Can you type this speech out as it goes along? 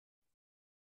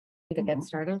To get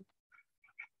started.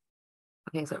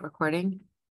 Okay, is it recording?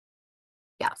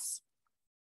 Yes.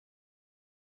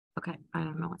 Okay, I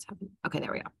don't know what's happening. Okay,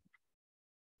 there we go.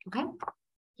 Okay.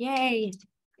 Yay.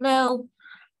 No.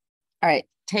 All right,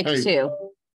 take two.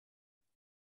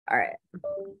 All right.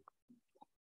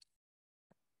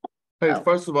 Hey,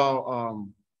 first of all,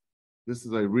 this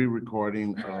is a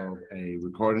re-recording of a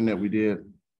recording that we did.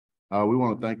 We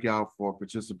want to thank y'all for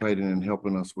participating and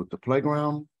helping us with the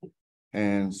playground.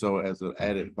 And so as an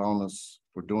added bonus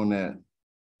for doing that,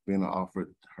 Bina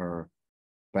offered her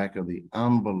back of the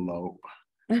envelope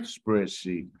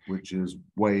spreadsheet, which is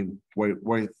worth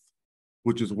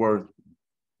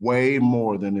way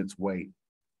more than its weight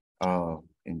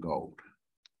in gold.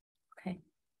 Okay.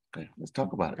 Okay, let's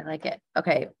talk about it. I like it.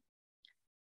 Okay.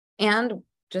 And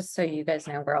just so you guys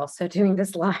know, we're also doing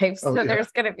this live. So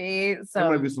there's going to be there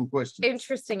might be some questions.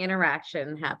 Interesting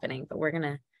interaction happening, but we're going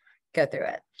to go through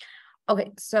it.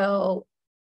 Okay. So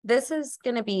this is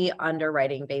going to be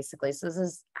underwriting basically. So this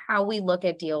is how we look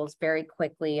at deals very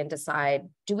quickly and decide,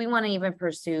 do we want to even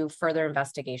pursue further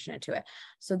investigation into it?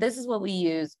 So this is what we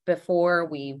use before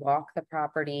we walk the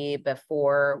property,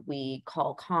 before we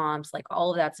call comps, like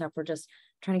all of that stuff. We're just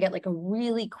trying to get like a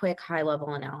really quick high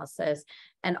level analysis.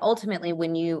 And ultimately,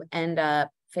 when you end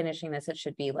up finishing this, it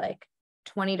should be like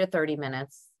 20 to 30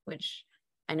 minutes, which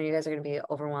I know you guys are going to be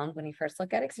overwhelmed when you first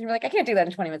look at it because you're like, I can't do that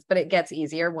in 20 minutes, but it gets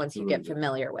easier once you get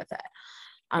familiar with it.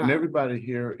 And everybody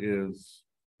here is,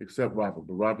 except Robert,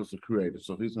 but Robert's a creator,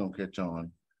 so he's going to catch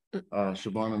on.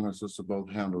 Siobhan and her sister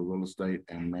both handle real estate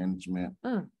and management,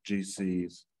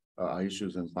 GCs,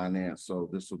 issues in finance. So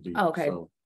this will be, okay. So,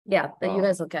 yeah, that you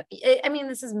guys will get. I mean,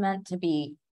 this is meant to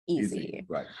be easy.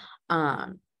 Right.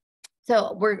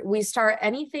 So we start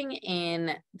anything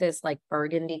in this like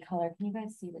burgundy color. Can you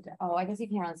guys see the, oh, I guess you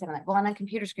can't really see that. Well, on a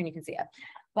computer screen, you can see it,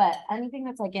 but anything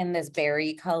that's like in this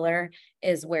berry color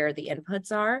is where the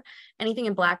inputs are. Anything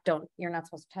in black, you're not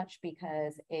supposed to touch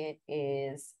because it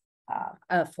is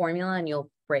a formula and you'll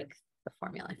break the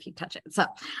formula if you touch it. So,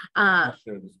 I'll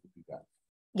share this with you guys.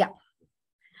 Yeah.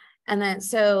 And then,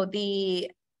 so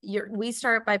we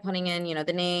start by putting in,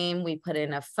 the name, we put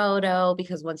in a photo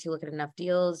because once you look at enough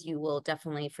deals, you will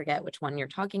definitely forget which one you're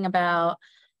talking about.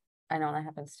 I know that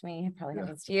happens to me. It probably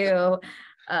happens to you.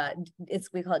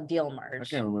 We call it deal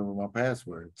merge. I can't remember my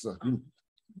password. So.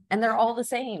 And they're all the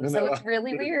same. So it's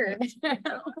really weird.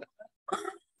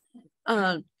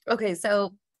 Okay.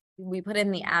 So we put in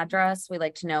the address. We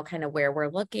like to know kind of where we're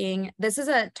looking. This is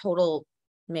a total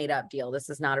made up deal.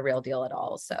 This is not a real deal at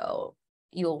all. So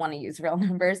you'll want to use real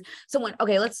numbers. So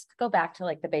let's go back to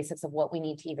like the basics of what we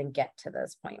need to even get to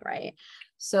this point, right?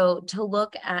 So to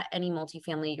look at any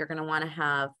multifamily, you're going to want to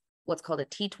have what's called a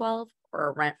T12 or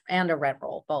a rent and a rent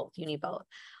roll, both. You need both.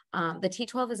 The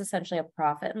T12 is essentially a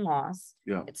profit and loss.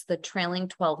 Yeah. It's the trailing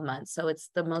 12 months. So it's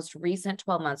the most recent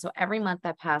 12 months. So every month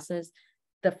that passes,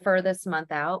 the furthest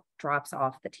month out drops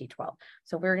off the T12.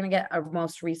 So we're going to get a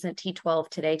most recent T12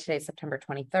 today. Today's September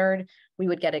 23rd. We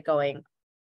would get it going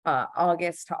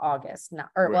August to August,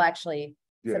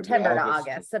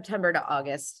 September to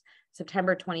August,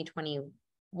 September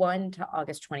 2021 to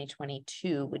August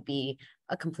 2022 would be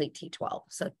a complete T12.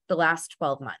 So the last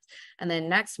 12 months. And then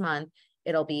next month,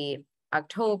 it'll be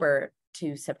October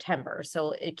to September.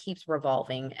 So it keeps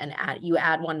revolving and you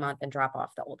add 1 month and drop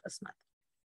off the oldest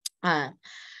month.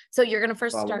 So you're going to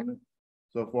first start.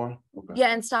 So far? Okay.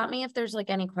 Yeah. And stop me if there's like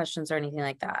any questions or anything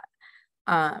like that.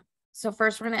 So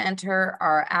first we're going to enter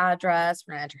our address.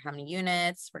 We're going to enter how many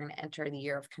units. We're going to enter the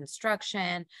year of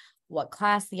construction, what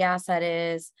class the asset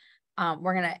is.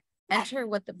 We're going to enter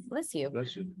what the,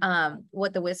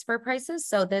 what the whisper price is.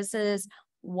 So this is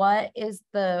what is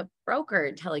the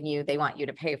broker telling you they want you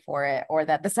to pay for it, or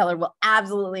that the seller will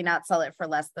absolutely not sell it for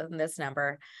less than this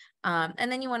number. And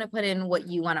then you want to put in what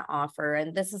you want to offer.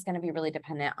 And this is going to be really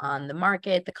dependent on the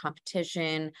market, the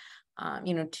competition.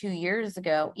 2 years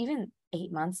ago, even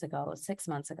 8 months ago, 6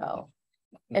 months ago,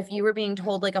 if you were being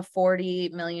told like a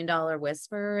 $40 million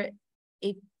whisper,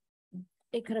 it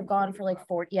could have gone for like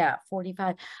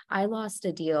 45. I lost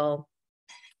a deal.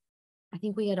 I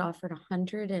think we had offered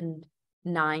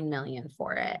 109 million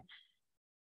for it.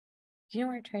 Do you know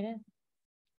where I traded?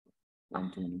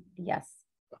 120. Yes.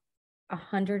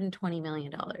 $120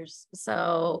 million.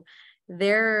 So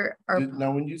there are.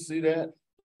 Now, when you see that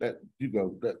you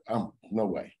go, no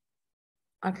way.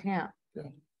 I can't. Yeah.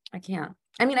 I can't.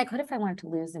 I mean, I could if I wanted to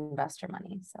lose investor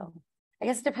money. So I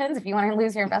guess it depends if you want to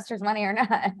lose your investors' money or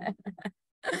not.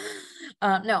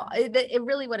 No, it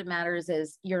really, what it matters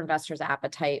is your investors'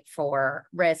 appetite for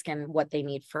risk and what they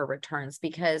need for returns,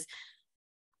 because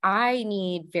I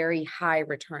need very high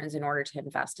returns in order to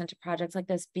invest into projects like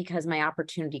this because my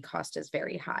opportunity cost is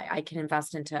very high. I can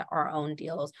invest into our own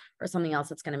deals or something else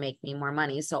that's going to make me more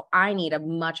money. So I need a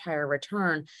much higher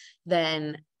return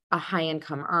than a high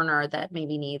income earner that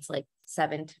maybe needs like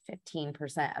 7 to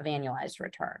 15% of annualized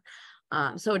return.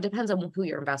 So it depends on who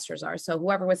your investors are. So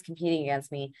whoever was competing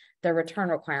against me, their return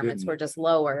requirements were just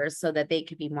lower so that they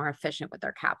could be more efficient with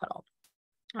their capital.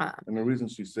 And the reason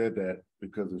she said that,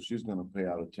 because if she's going to pay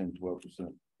out a 10-12%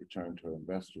 return to her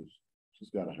investors, she's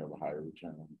got to have a higher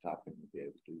return on the top end to be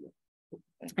able to do that.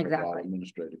 And cover all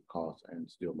administrative costs and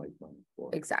still make money for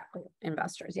exactly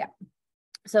investors. Yeah.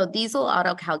 So these will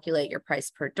auto calculate your price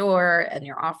per door and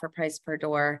your offer price per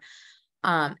door.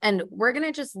 And we're going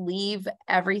to just leave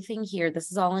everything here.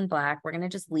 This is all in black. We're going to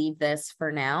just leave this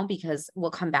for now because we'll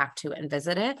come back to it and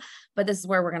visit it. But this is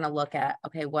where we're going to look at,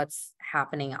 okay, what's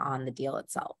happening on the deal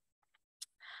itself.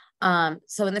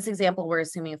 So in this example, we're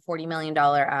assuming a $40 million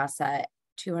asset,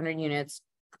 200 units,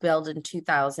 built in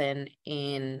 2000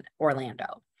 in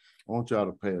Orlando. I want y'all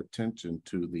to pay attention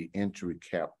to the entry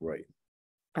cap rate.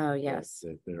 Oh, yes.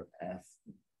 That they're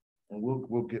asking. And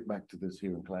we'll get back to this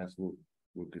here in class.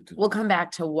 We'll come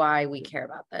back to why we care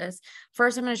about this.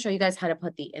 First, I'm going to show you guys how to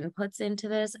put the inputs into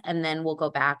this, and then we'll go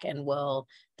back and we'll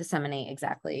disseminate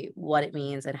exactly what it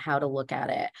means and how to look at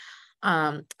it.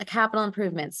 A capital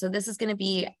improvement. So this is going to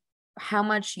be how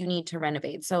much you need to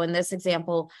renovate. So in this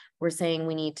example, we're saying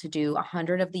we need to do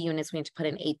 100 of the units. We need to put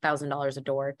in $8,000 a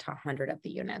door to 100 of the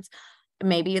units.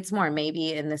 Maybe it's more.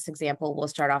 Maybe in this example, we'll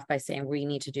start off by saying we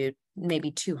need to do maybe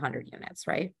 200 units,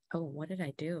 right? Oh, what did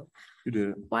I do? You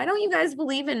did. Why don't you guys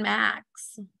believe in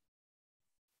Macs?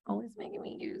 Always making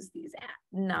me use these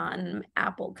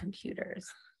non-Apple computers.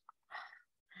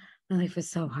 Life is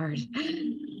so hard.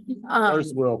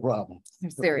 First world problem.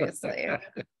 Seriously.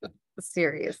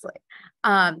 Seriously.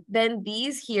 Then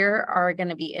these here are going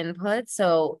to be inputs.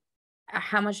 So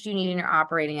how much do you need in your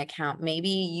operating account? Maybe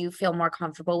you feel more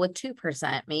comfortable with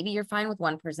 2%. Maybe you're fine with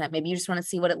 1%. Maybe you just want to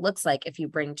see what it looks like if you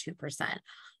bring 2%.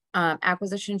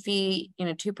 Acquisition fee,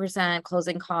 2%,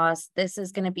 closing costs. This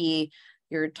is going to be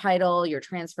your title, your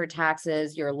transfer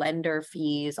taxes, your lender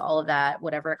fees, all of that,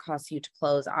 whatever it costs you to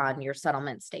close on your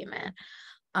settlement statement.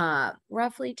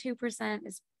 Roughly 2%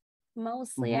 is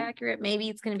mostly accurate. Maybe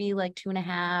it's going to be like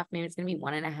 2.5, maybe it's going to be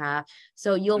 1.5.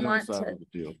 So you'll want to,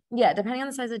 depending on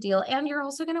the size of the deal. And you're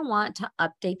also going to want to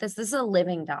update this. This is a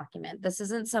living document. This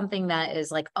isn't something that is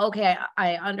like, okay,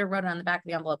 I underwrote it on the back of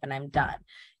the envelope and I'm done.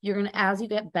 You're going to, as you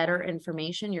get better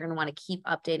information, you're going to want to keep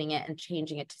updating it and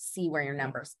changing it to see where your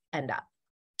numbers end up.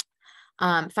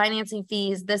 Financing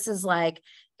fees. This is like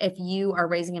if you are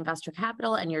raising investor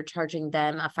capital and you're charging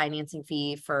them a financing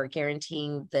fee for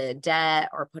guaranteeing the debt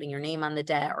or putting your name on the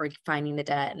debt or finding the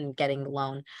debt and getting the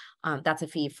loan. That's a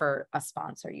fee for a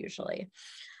sponsor usually.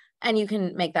 And you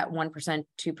can make that 1%,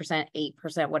 2%,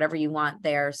 8%, whatever you want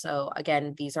there. So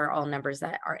again, these are all numbers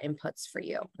that are inputs for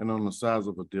you. And on the size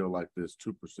of a deal like this,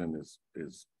 2% is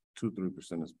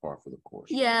 2-3% is par for the course.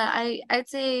 Yeah, I'd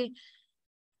say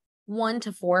 1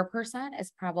 to 4%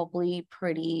 is probably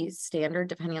pretty standard,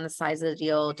 depending on the size of the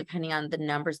deal, depending on the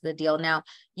numbers of the deal. Now,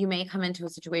 you may come into a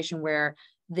situation where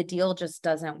the deal just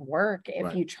doesn't work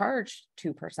if you charge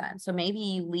 2%. So maybe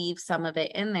you leave some of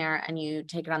it in there and you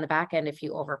take it on the back end if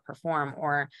you overperform,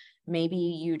 or maybe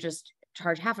you just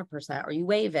charge 0.5% or you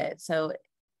waive it. So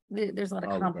there's a lot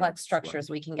of complex structures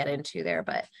we can get into there,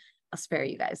 but I'll spare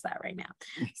you guys that right now.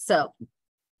 So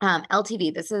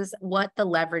LTV, this is what the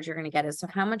leverage you're going to get is. So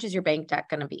how much is your bank debt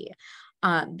going to be?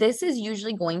 This is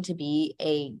usually going to be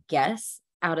a guess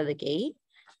out of the gate.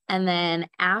 And then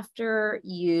after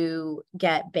you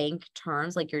get bank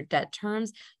terms, like your debt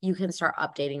terms, you can start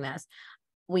updating this.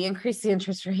 We increased the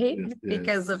interest rate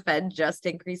because the Fed just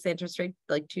increased the interest rate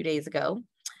like 2 days ago.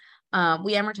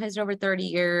 We amortized over 30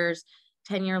 years,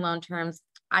 10-year loan terms.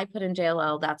 I put in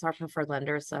JLL, that's our preferred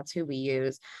lender. So that's who we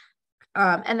use.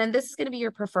 And then this is going to be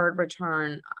your preferred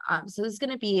return. So this is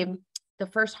going to be the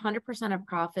first 100% of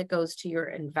profit goes to your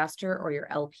investor or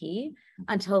your LP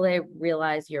until they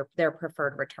realize their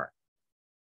preferred return.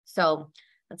 So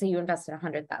let's say you invested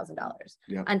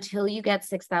 $100,000. Until you get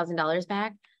 $6,000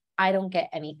 back, I don't get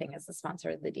anything as the sponsor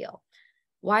of the deal.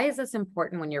 Why is this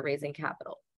important when you're raising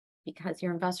capital? Because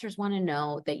your investors want to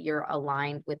know that you're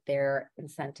aligned with their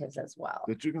incentives as well.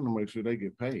 That you're going to make sure they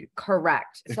get paid.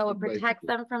 Correct. So it protects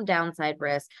them from downside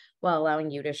risk while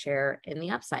allowing you to share in the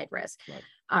upside risk.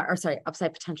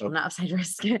 Upside potential, not upside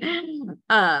risk.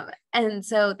 And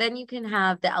so then you can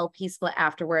have the LP split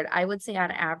afterward. I would say on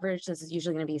average, this is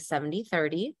usually going to be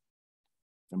 70-30.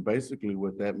 And basically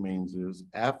what that means is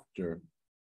after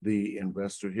the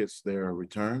investor hits their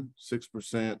return,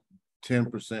 6%,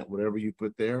 10%, whatever you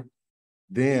put there,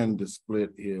 then the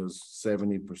split is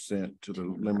 70% to the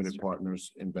limited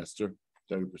partners investor,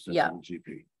 30% to the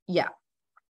GP. Yeah.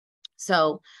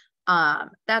 So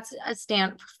that's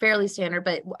a fairly standard,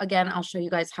 but again, I'll show you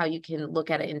guys how you can look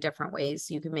at it in different ways.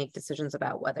 So you can make decisions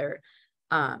about whether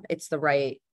it's the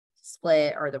right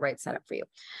split or the right setup for you.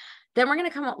 Then we're going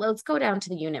to come up, let's go down to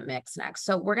the unit mix next.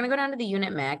 So we're going to go down to the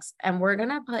unit mix and we're going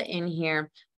to put in here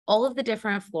all of the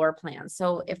different floor plans.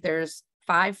 So if there's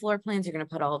 5 floor plans, you're going to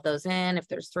put all of those in. If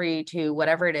there's 3, 2,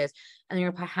 whatever it is, and then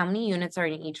you're going to put how many units are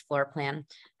in each floor plan.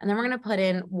 And then we're going to put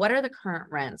in what are the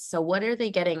current rents. So what are they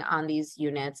getting on these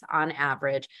units on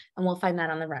average? And we'll find that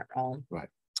on the rent roll. Right.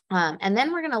 And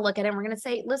then we're going to look at it and we're going to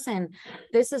say, listen,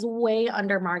 this is way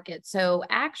under market. So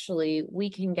actually we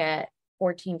can get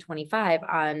 1425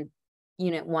 on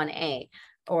unit 1A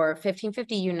or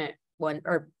 1550 unit 1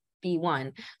 or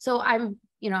B1. So I'm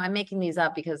making these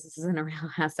up because this isn't a real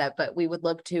asset, but we would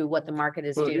look to what the market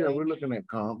is doing. Yeah, we're looking at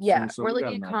comps. Yeah, so we're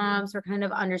looking at comps. We're kind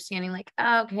of understanding like,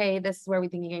 okay, this is where we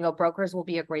think you can go. Brokers will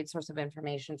be a great source of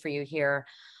information for you here.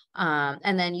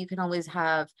 And then you can always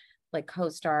have like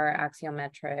CoStar,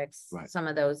 Axiometrics. Right. Some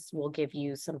of those will give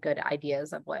you some good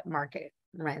ideas of what market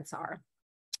rents are.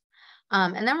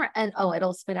 And then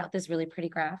it'll spit out this really pretty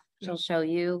graph. It'll show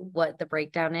you what the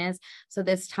breakdown is. So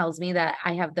this tells me that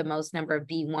I have the most number of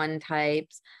B1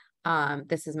 types.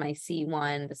 This is my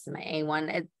C1. This is my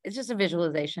A1. It's just a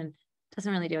visualization.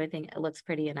 Doesn't really do anything. It looks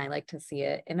pretty. And I like to see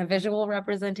it in a visual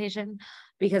representation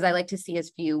because I like to see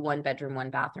as few 1-bedroom,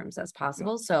 1-bathrooms as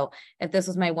possible. Yeah. So if this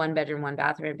was my 1-bedroom,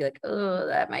 1-bathroom, I'd be like, oh,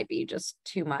 that might be just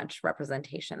too much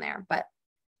representation there. But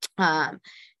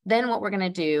then what we're going to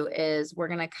do is we're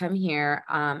going to come here.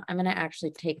 I'm going to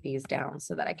actually take these down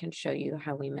so that I can show you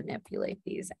how we manipulate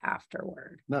these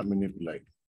afterward. Not manipulate.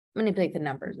 Manipulate the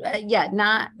numbers.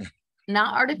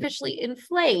 Not artificially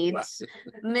inflate,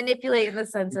 manipulate in the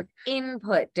sense of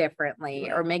input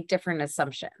differently or make different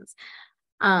assumptions.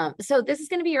 So this is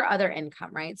going to be your other income,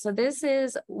 right? So this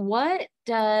is what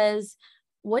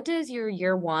does your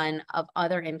year one of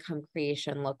other income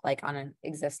creation look like on an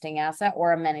existing asset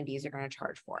or amenities you're going to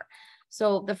charge for?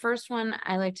 So the first one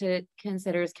I like to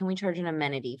consider is, can we charge an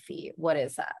amenity fee? What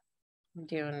is that?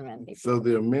 Do an amenity fee. So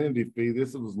the amenity fee,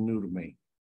 this was new to me.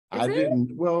 I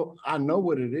know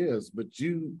what it is, but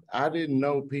I didn't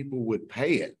know people would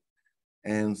pay it.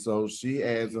 And so she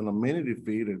adds an amenity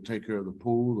fee to take care of the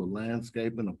pool, the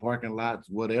landscaping, the parking lots,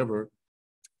 whatever.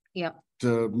 Yep.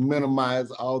 To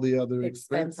minimize all the other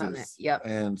expenses. On it. Yep.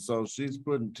 And so she's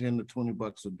putting 10 to 20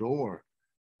 bucks a door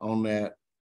on that.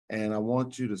 And I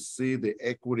want you to see the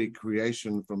equity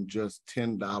creation from just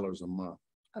 $10 a month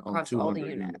across all the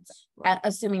units, right?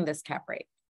 Assuming this cap rate.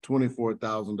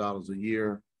 $24,000 a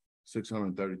year,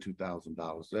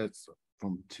 $632,000. That's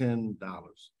from $10.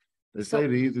 They say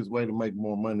the easiest way to make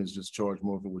more money is just charge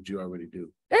more for what you already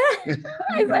do. Is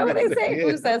that what they say? Yeah.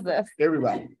 Who says this?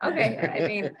 Everybody. Okay. I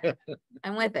mean,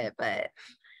 I'm with it, but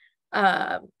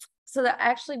so that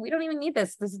actually we don't even need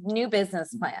this new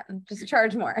business plan. Just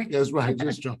charge more. That's right.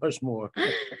 Just charge more.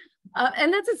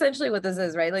 And that's essentially what this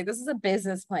is, right? Like this is a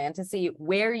business plan to see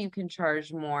where you can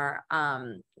charge more,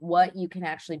 what you can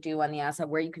actually do on the asset,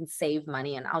 where you can save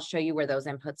money. And I'll show you where those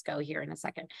inputs go here in a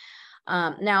second.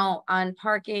 Now on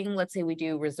parking, let's say we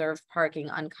do reserved parking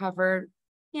uncovered.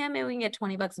 Yeah, maybe we can get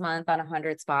 20 bucks a month on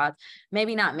 100 spots.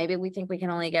 Maybe not. Maybe we think we can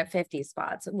only get 50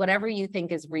 spots. Whatever you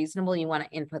think is reasonable, you want to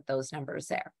input those numbers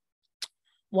there.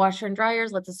 Washer and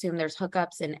dryers, let's assume there's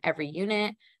hookups in every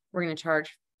unit. We're going to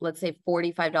charge, let's say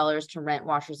 $45 to rent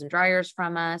washers and dryers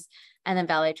from us. And then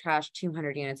valet trash,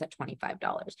 200 units at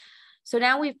 $25. So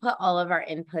now we've put all of our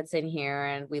inputs in here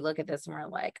and we look at this and we're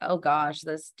like, oh gosh,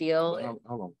 this deal.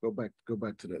 Hold on, go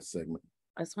back to that segment.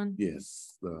 This one?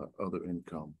 Yes, the other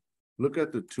income. Look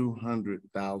at the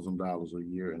 $200,000 a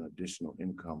year in additional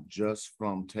income just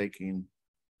from taking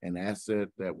an asset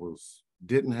that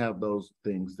didn't have those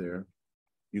things there.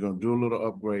 You're going to do a little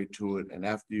upgrade to it. And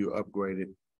after you upgrade it,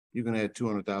 you're going to add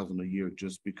 $200,000 a year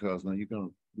just because now you're going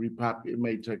to it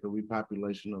may take a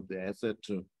repopulation of the asset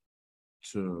to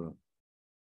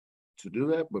do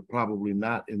that, but probably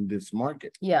not in this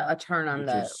market. Yeah, a turn on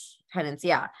the tenants.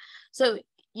 Yeah. So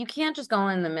you can't just go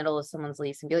in the middle of someone's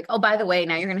lease and be like, oh, by the way,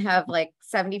 now you're going to have like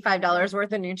 $75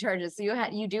 worth of new charges. So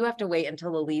you do have to wait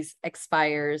until the lease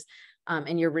expires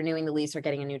and you're renewing the lease or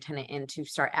getting a new tenant in to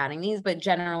start adding these. But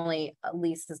generally, a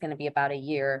lease is going to be about a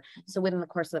year. So within the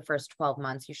course of the first 12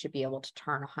 months, you should be able to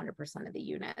turn 100% of the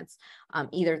units,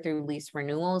 either through lease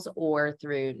renewals or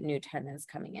through new tenants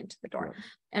coming into the door.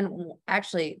 And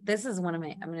actually, this is I'm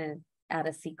going to add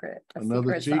a secret.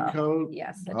 Another cheat sauce. code?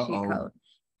 Yes, a cheat code.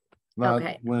 Now,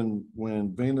 Okay. when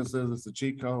Vina says it's a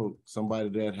cheat code, somebody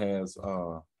that has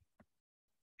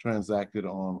transacted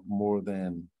on more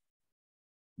than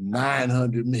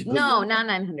 900 million. No, not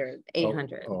 900,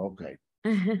 800. Okay.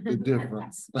 The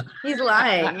difference. He's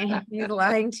lying. He's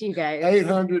lying to you guys.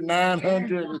 800,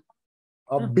 900,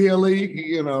 a Billy,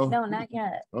 you know. No, not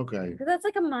yet. Okay. Because that's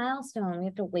like a milestone. We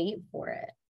have to wait for it.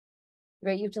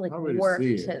 Right? You have to like already work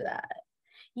see to it. that.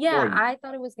 Yeah, I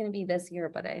thought it was going to be this year,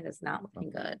 but it is not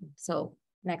looking good. So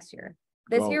next year.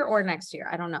 This year or next year.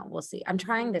 I don't know. We'll see. I'm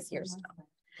trying this year still.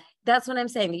 That's what I'm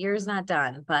saying. The year's not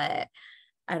done, but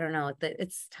I don't know.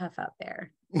 It's tough out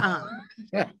there.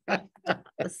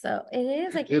 So it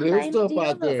is. I can't find tough deals.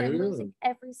 out there. I'm losing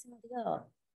every single deal.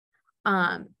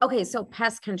 Okay, so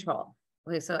pest control.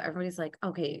 Okay, so everybody's like,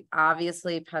 okay,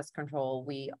 obviously pest control,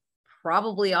 we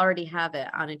probably already have it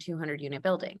on a 200 unit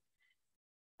building.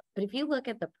 But if you look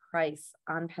at the price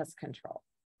on pest control,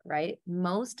 right?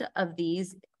 Most of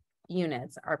these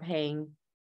units are paying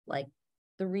like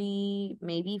 $3,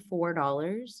 maybe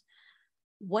 $4.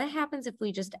 What happens if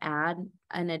we just add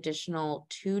an additional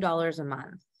 $2 a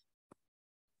month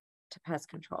to pest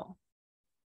control?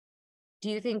 Do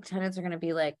you think tenants are going to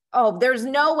be like, oh, there's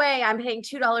no way I'm paying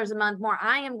 $2 a month more.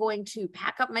 I am going to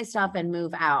pack up my stuff and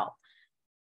move out.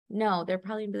 No, they're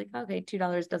probably gonna be like, okay,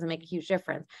 $2 doesn't make a huge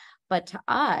difference. But to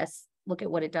us, look at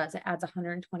what it does. It adds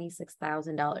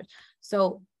 $126,000.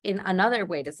 So in another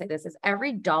way to say this is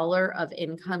every dollar of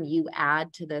income you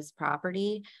add to this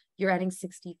property, you're adding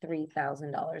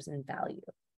 $63,000 in value.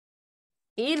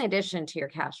 In addition to your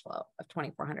cash flow of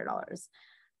 $2,400.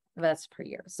 That's per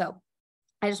year. So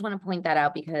I just want to point that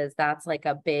out because that's like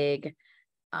a big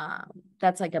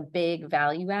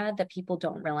value add that people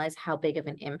don't realize how big of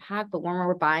an impact. But when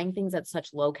we're buying things at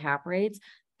such low cap rates,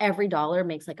 every dollar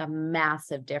makes like a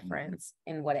massive difference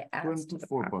in what it adds to the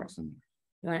 $4 in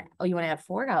there. You want to add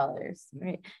 $4,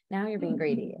 right? Now you're being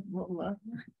greedy.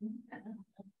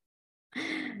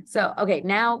 So, okay,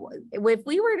 now if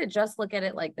we were to just look at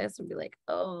it like this, we'd be like,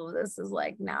 oh, this is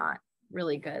like not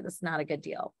really good. This is not a good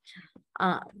deal.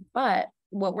 But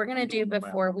what we're going to do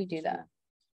before we do that.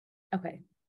 Okay.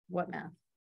 What math?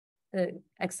 The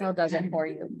Excel does it for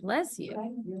you. Bless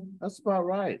you. That's about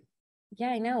right. Yeah,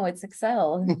 I know. It's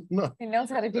Excel. No. It knows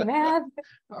how to do math.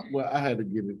 Well, I had to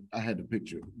get it. I had to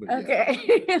picture it. But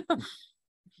okay.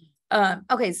 Yeah.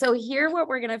 Okay, so here what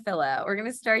we're going to fill out. We're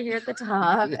going to start here at the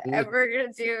top and we're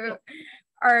going to do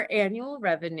our annual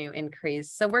revenue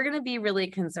increase. So we're going to be really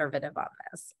conservative on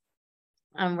this.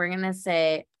 We're going to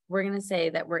say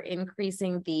that we're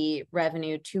increasing the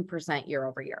revenue 2% year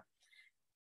over year.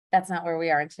 That's not where we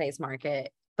are in today's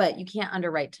market, but you can't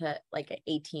underwrite to like an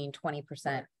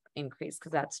 18-20% increase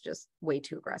because that's just way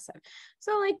too aggressive.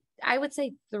 So like I would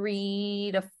say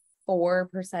 3 to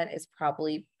 4% is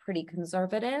probably pretty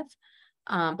conservative.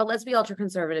 But let's be ultra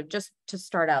conservative just to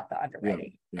start out the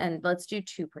underwriting. And let's do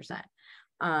 2%.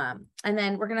 And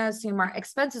then we're going to assume our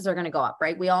expenses are going to go up,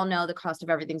 right? We all know the cost of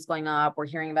everything's going up. We're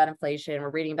hearing about inflation.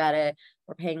 We're reading about it.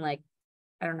 We're paying like,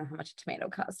 I don't know how much a tomato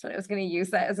costs, but I was going to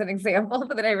use that as an example,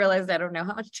 but then I realized I don't know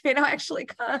how much a tomato actually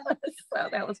costs. So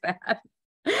that was bad.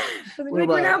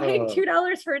 We're now paying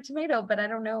 $2 for a tomato, but I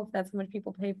don't know if that's how much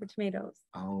people pay for tomatoes.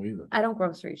 I don't either. I don't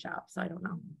grocery shop, so I don't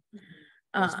know.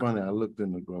 It's funny. I looked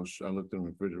in the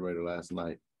refrigerator last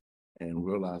night and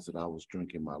realized that I was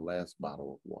drinking my last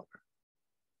bottle of water.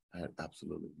 I had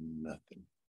absolutely nothing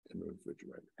in the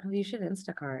refrigerator. Oh, you should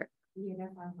Instacart. Yeah,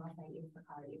 that's what I was gonna say.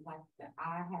 Instacart is like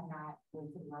I have not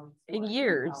went to the grocery in store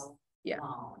years. So yeah.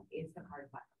 Instacart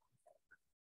is like.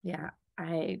 Yeah,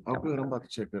 Oh, good. I'm about to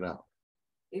check it out.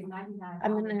 It's $99.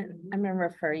 I'm gonna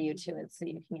refer you to it so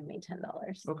you can give me $10.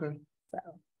 Okay. So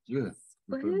good.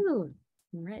 Woohoo!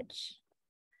 I'm rich.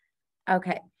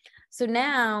 Okay, so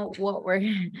now what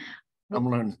I'm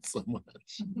learning so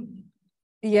much.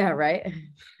 Yeah, right.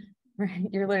 Right.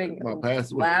 You're learning my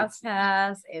password.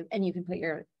 LastPass, and you can put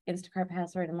your Instacart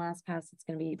password in LastPass. It's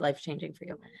going to be life-changing for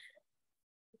you.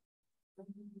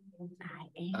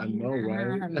 I know,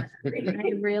 right?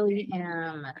 I really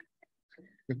am.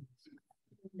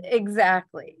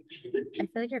 Exactly. I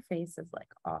feel like your face is like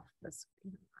off the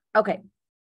screen. Okay.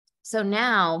 So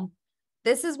now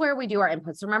this is where we do our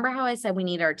inputs. Remember how I said we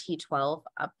need our T12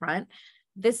 up front?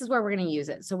 This is where we're going to use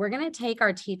it. So we're going to take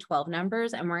our T12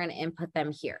 numbers and we're going to input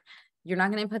them here. You're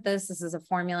not going to input this. This is a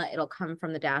formula. It'll come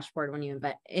from the dashboard when you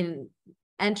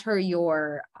enter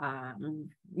your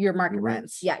market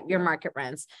rents. Yeah, your market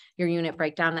rents, your unit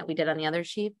breakdown that we did on the other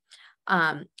sheet.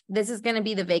 This is going to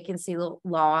be the vacancy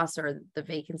loss or the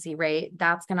vacancy rate.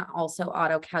 That's going to also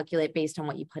auto calculate based on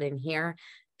what you put in here.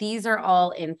 these are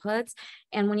all inputs.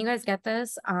 And when you guys get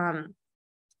this,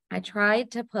 I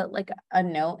tried to put like a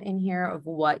note in here of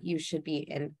what you should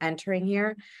be entering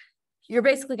here. You're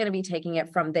basically going to be taking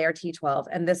it from their T12,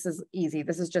 and this is easy.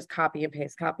 This is just copy and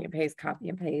paste, copy and paste, copy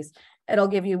and paste. It'll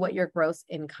give you what your gross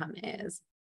income is.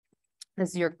 This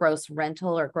is your gross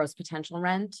rental or gross potential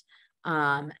rent.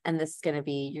 And this is going to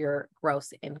be your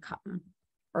gross income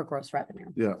or gross revenue.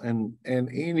 Yeah, and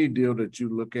any deal that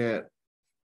you look at,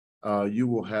 you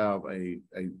will have a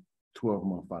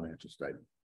 12-month financial statement.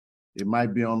 It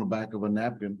might be on the back of a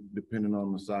napkin, depending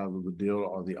on the size of the deal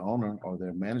or the owner or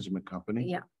their management company.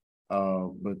 Yeah.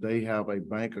 But they have a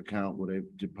bank account where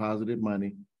they've deposited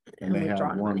money, and they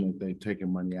have one that they've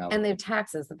taken money out. And they have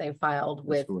taxes that they filed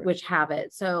with, which have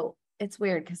it. So it's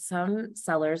weird because some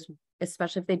sellers,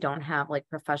 especially if they don't have like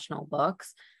professional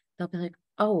books, they'll be like,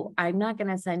 oh, I'm not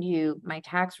going to send you my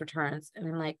tax returns. And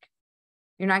I'm like,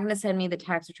 you're not going to send me the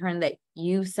tax return that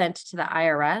you sent to the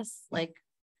IRS? Like,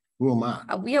 who am I?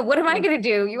 Yeah, what am I going to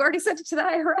do? You already sent it to the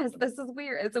IRS. This is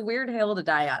weird. It's a weird hill to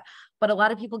die on. But a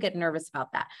lot of people get nervous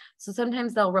about that. So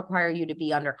sometimes they'll require you to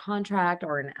be under contract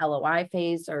or an LOI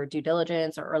phase or due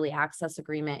diligence or early access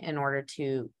agreement in order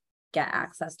to get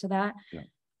access to that. Yeah.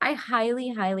 I highly,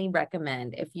 highly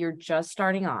recommend, if you're just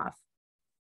starting off,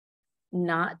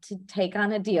 not to take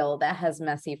on a deal that has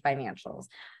messy financials,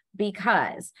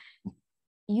 because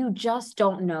you just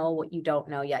don't know what you don't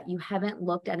know yet. You haven't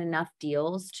looked at enough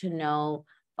deals to know,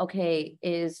 okay,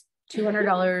 is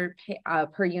 $200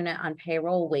 per unit on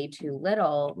payroll way too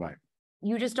little? Right.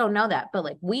 You just don't know that. But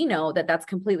like, we know that that's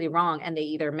completely wrong, and they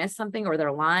either missed something or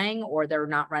they're lying or they're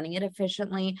not running it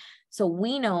efficiently. So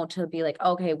we know to be like,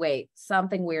 okay, wait,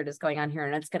 something weird is going on here,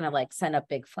 and it's going to like send up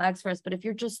big flags for us. But if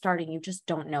you're just starting, you just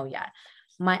don't know yet.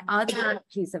 My other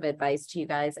piece of advice to you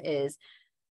guys is,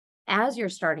 as you're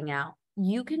starting out,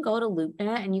 you can go to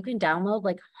LoopNet and you can download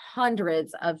like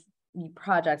hundreds of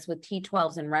projects with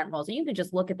T12s and rent rolls, and you can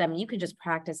just look at them and you can just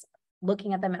practice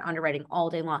looking at them and underwriting all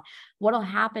day long. What'll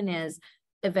happen is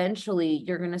eventually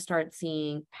you're going to start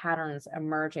seeing patterns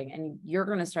emerging, and you're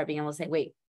going to start being able to say,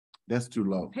 wait, that's too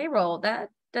low. Payroll, that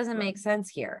doesn't make sense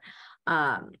here.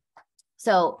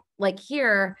 So like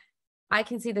here, I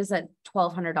can see this at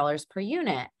 $1,200 per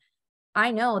unit.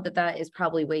 I know that that is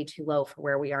probably way too low for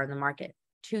where we are in the market.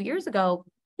 2 years ago,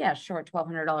 yeah, sure,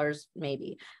 $1,200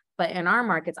 maybe. But in our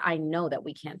markets, I know that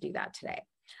we can't do that today.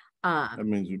 That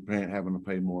means you're having to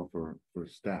pay more for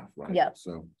staff, right? Yeah.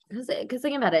 So because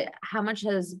think about it, how much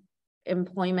has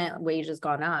employment wages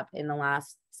gone up in the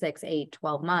last 6, 8,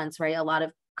 12 months, right? A lot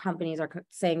of companies are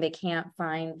saying they can't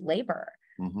find labor.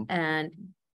 Mm-hmm. And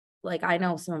like, I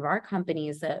know some of our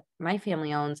companies that my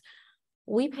family owns,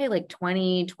 we pay like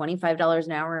 $20, $25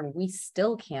 an hour, and we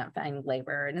still can't find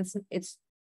labor. And it's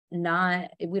not,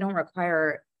 we don't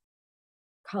require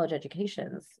college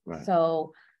educations. Right.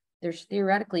 So there should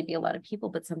theoretically be a lot of people,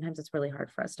 but sometimes it's really hard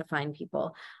for us to find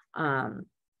people. And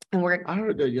I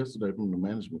heard that yesterday from the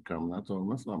management company. I told them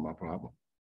that's not my problem.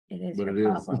 It is, but your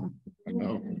it is. problem. I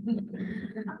know.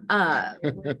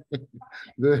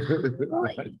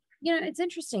 Well, you know, it's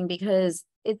interesting because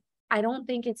I don't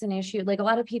think it's an issue. Like, a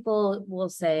lot of people will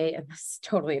say, and this is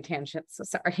totally a tangent, so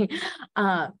sorry.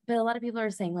 But a lot of people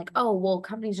are saying like, oh, well,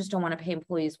 companies just don't want to pay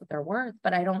employees what they're worth.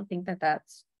 But I don't think that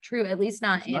that's true, at least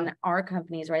not in our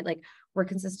companies, right? Like, we're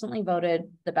consistently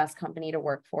voted the best company to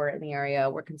work for in the area.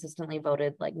 We're consistently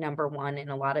voted like #1 in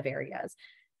a lot of areas.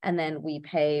 And then we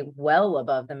pay well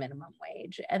above the minimum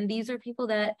wage. And these are people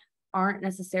that aren't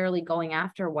necessarily going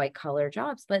after white collar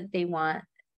jobs, but they want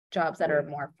jobs that are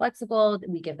more flexible.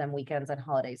 We give them weekends and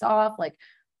holidays off. Like,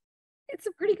 it's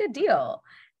a pretty good deal.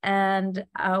 And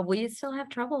we still have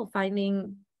trouble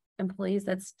finding employees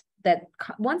that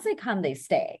once they come, they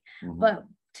stay. Mm-hmm. But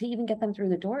to even get them through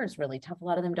the door is really tough. A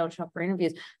lot of them don't show up for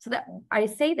interviews. So that I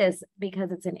say this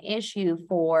because it's an issue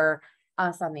for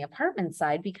us on the apartment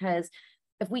side, because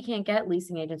if we can't get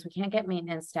leasing agents, we can't get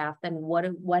maintenance staff, then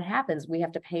what happens? We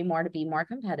have to pay more to be more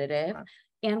competitive. Right.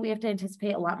 And we have to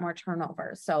anticipate a lot more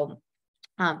turnover. So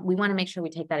we want to make sure we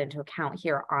take that into account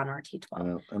here on our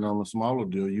T12. And on a smaller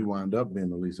deal, you wind up being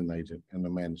the leasing agent and the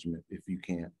management if you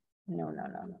can't. No.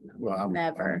 Well,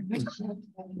 never.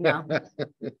 No.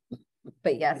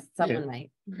 But yes, someone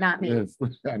might. Not me. Yes,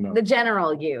 I know. The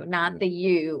general you, not the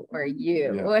you or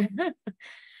you.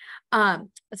 Yeah.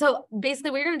 So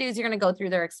basically what you're going to do is you're going to go through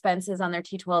their expenses on their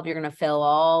T12. You're going to fill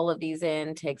all of these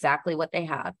in to exactly what they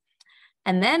have.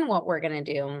 And then what we're going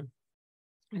to do,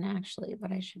 and actually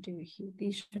what I should do here,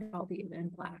 these should all be in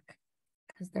black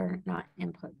because they're not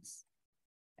inputs.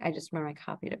 I just remember I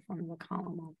copied it from the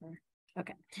column over.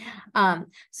 Okay.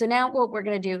 So now what we're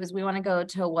going to do is we want to go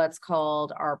to what's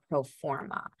called our pro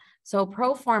forma. So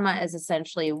pro forma is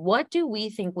essentially, what do we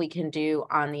think we can do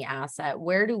on the asset?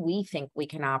 Where do we think we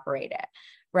can operate it?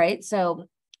 Right. So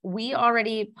we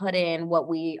already put in what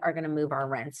we are going to move our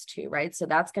rents to, right? So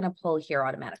that's going to pull here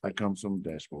automatically. That comes from the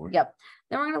dashboard. Yep.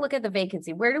 Then we're going to look at the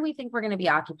vacancy. Where do we think we're going to be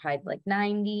occupied? Like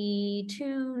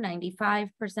 92,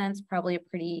 95% is probably a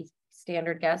pretty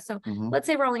standard guess. So let's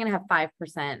say we're only going to have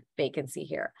 5% vacancy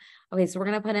here. Okay, so we're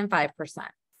going to put in 5%.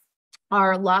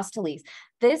 Our loss to lease.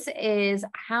 This is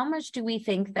how much do we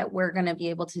think that we're going to be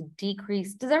able to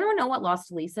decrease? Does everyone know what loss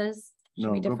to lease is?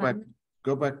 No,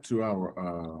 go back to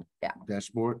our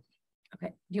dashboard. Okay.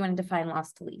 Do you want to define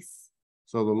loss to lease?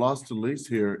 So the loss to lease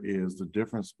here is the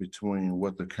difference between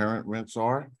what the current rents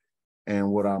are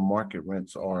and what our market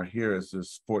rents are. Here is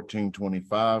this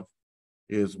 1425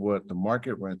 is what the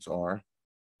market rents are.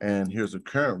 And here's the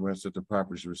current rents that the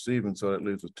property is receiving. So that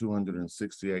leaves a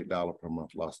 $268 per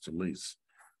month loss to lease.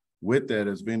 With that,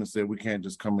 as Vina said, we can't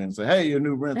just come in and say, hey, your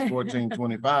new rent's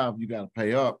 $14.25, you got to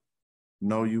pay up.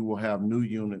 No, you will have new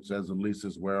units as the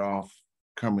leases wear off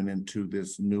coming into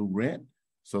this new rent.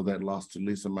 So that loss to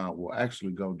lease amount will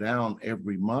actually go down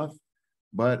every month.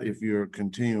 But if you're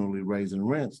continually raising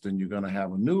rents, then you're going to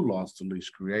have a new loss to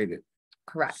lease created.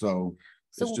 Correct. So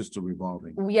it's just a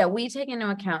revolving. Yeah, we take into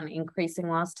account an increasing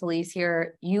loss to lease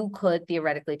here. You could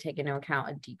theoretically take into account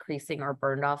a decreasing or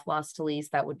burned off loss to lease.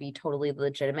 That would be totally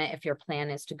legitimate if your plan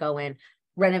is to go in,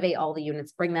 renovate all the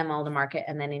units, bring them all to market,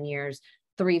 and then in years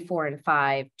 3, 4, and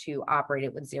 5 to operate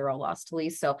it with 0 loss to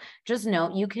lease. So just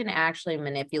note, you can actually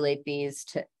manipulate these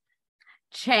to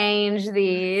change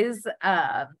these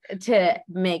to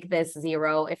make this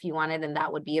 0 if you wanted, and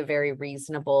that would be a very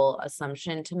reasonable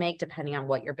assumption to make depending on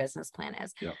what your business plan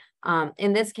is. Yep.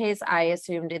 In this case, I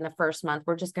assumed in the first month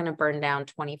we're just going to burn down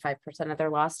 25% of their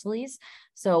loss to lease.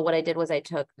 So what I did was I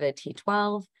took the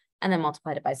T12 and then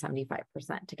multiplied it by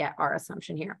 75% to get our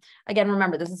assumption here. Again,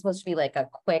 remember, this is supposed to be like a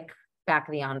quick back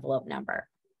of the envelope number.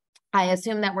 I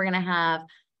assume that we're going to have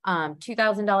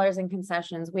 $2,000 in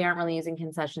concessions. We aren't really using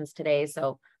concessions today,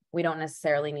 so we don't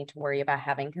necessarily need to worry about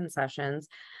having concessions.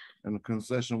 And the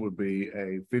concession would be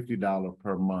a $50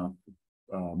 per month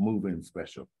move-in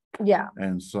special. Yeah.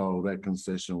 And so that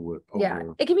concession would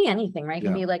it can be anything, right? It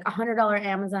can Yeah. be like $100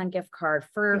 Amazon gift card,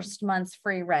 first month's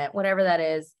free rent, whatever that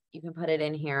is, you can put it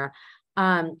in here.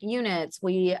 Units,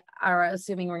 we are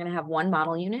assuming we're going to have 1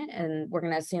 model unit, and we're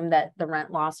going to assume that the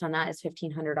rent lost on that is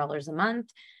 $1,500 a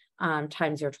month.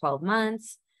 Times your 12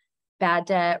 months. Bad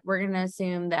debt, we're going to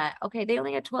assume that, okay, they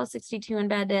only get $1,262 in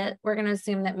bad debt. We're going to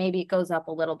assume that maybe it goes up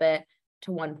a little bit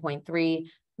to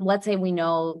 1.3. Let's say we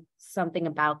know something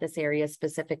about this area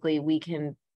specifically, we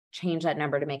can change that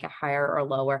number to make it higher or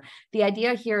lower. The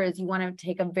idea here is you want to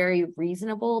take a very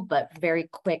reasonable but very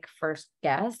quick first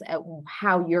guess at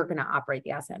how you're going to operate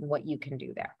the asset and what you can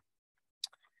do there.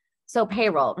 So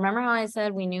payroll, remember how I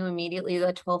said we knew immediately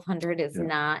that 1,200 is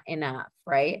not enough,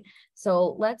 right?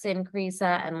 So let's increase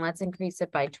that, and let's increase it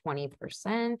by 20%.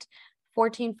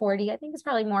 1,440, I think is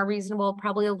probably more reasonable,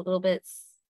 probably a little bit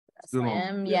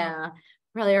slim. Yeah.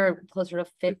 Probably are closer to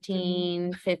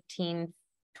 15, 25,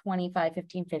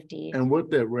 1550. And what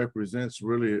that represents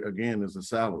really, again, is the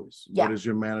salaries. Yeah. What is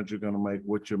your manager going to make?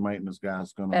 What your maintenance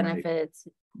guy's going to make? Benefits.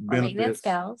 Maintenance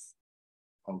gals.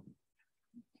 Okay.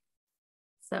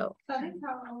 So this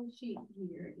whole sheet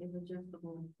here is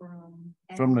adjustable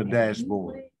from the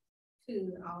dashboard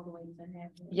to all the way to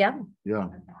that. Yeah. Yeah.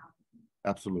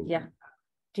 Absolutely. Yeah.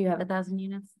 Do you have 1,000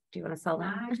 units? Do you want to sell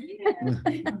them? Do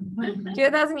you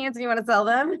have 1,000 units and you want to sell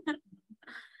them?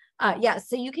 Yeah,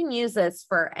 so you can use this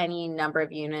for any number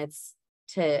of units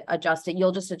to adjust it.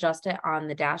 You'll just adjust it on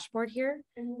the dashboard here.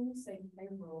 And when you say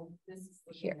payroll, this is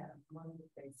here.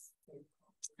 Money-based payroll.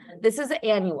 This is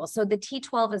annual. So the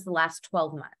T12 is the last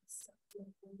 12 months.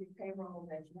 The payroll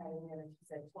that you had in there, you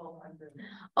said 1,200.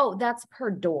 Oh, that's per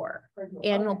door.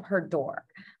 Annual per door.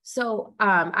 So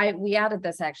we added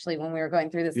this actually when we were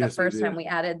going through this the first time. We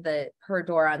added the per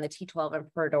door on the T12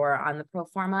 and per door on the pro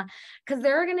forma, because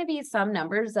there are going to be some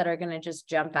numbers that are going to just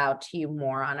jump out to you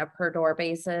more on a per door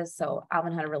basis. So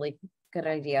Alvin had a really good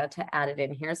idea to add it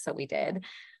in here, so we did.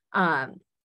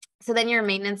 So then your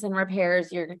maintenance and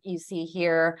repairs, you see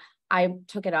here, I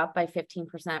took it up by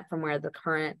 15% from where the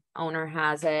current owner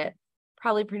has it.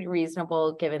 Probably pretty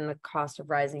reasonable given the cost of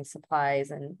rising supplies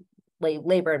and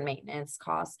labor and maintenance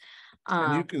costs.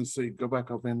 And you can see, go back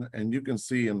up in, and you can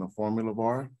see in the formula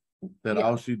bar that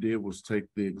all she did was take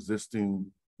the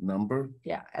existing number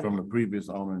from the previous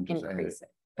owner and just increase it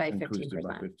by increased it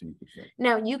by 15%. 15%.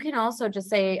 Now you can also just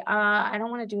say, I don't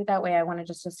want to do it that way. I want to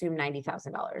just assume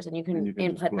 $90,000, and you can And you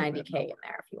can just input plug that 90K in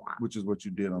there if you want. Which is what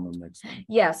you did on the next one.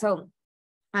 Yeah. So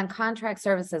on contract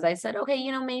services, I said,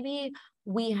 okay, maybe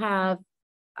we have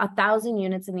 1,000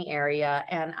 units in the area,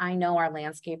 and I know our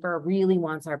landscaper really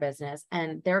wants our business,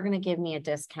 and they're going to give me a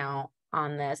discount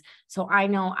on this. So I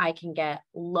know I can get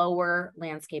lower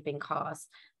landscaping costs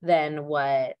than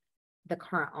what the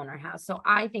current owner has. So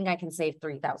I think I can save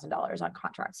 $3,000 on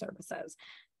contract services.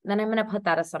 Then I'm going to put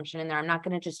that assumption in there. I'm not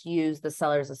going to just use the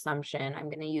seller's assumption. I'm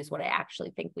going to use what I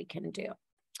actually think we can do.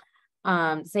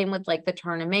 Same with like the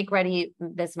turn and make ready.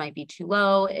 This might be too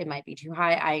low. It might be too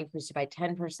high. I increased it by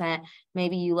 10%.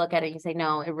 Maybe you look at it and you say,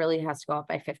 no, it really has to go up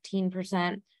by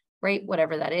 15%, right?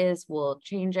 Whatever that is, we'll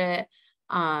change it.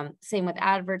 Same with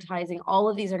advertising. All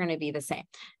of these are going to be the same.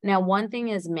 Now, one thing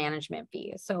is management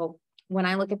fee. So when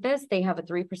I look at this, they have a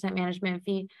 3% management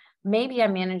fee. Maybe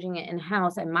I'm managing it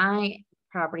in-house and my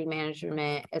property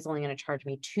management is only going to charge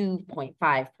me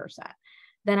 2.5%.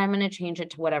 Then I'm going to change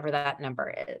it to whatever that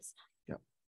number is.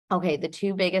 Okay, the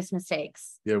two biggest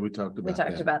mistakes. Yeah, we talked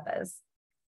about this.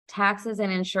 Taxes and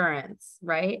insurance,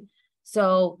 right?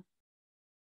 So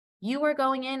you are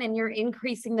going in and you're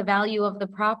increasing the value of the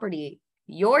property.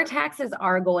 Your taxes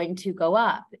are going to go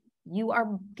up. You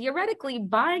are theoretically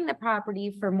buying the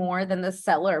property for more than the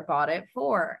seller bought it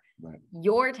for. Right.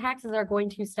 Your taxes are going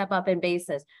to step up in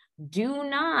basis. Do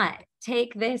not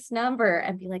take this number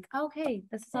and be like, okay,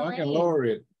 this is all I can lower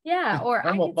it. Yeah, or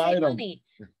I can save them. money.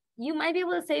 You might be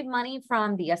able to save money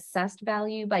from the assessed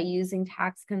value by using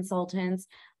tax consultants.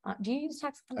 Do you use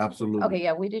tax consultants? Absolutely. Okay,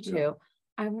 yeah, we do too. Yeah.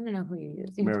 I want to know who you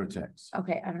use. Meritex.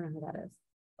 Okay, I don't know who that is.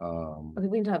 Okay,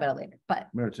 we can talk about it later, but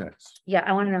Meritex. Yeah,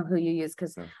 I want to know who you use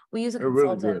because we use a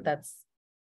consultant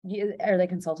are they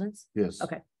consultants? Yes.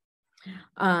 Okay.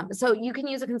 So you can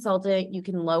use a consultant, you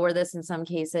can lower this in some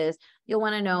cases. You'll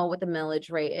want to know what the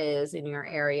millage rate is in your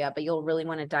area, but you'll really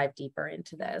want to dive deeper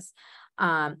into this.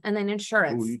 And then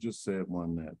insurance. Oh, you just said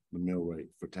one that the mill rate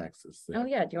for taxes. Oh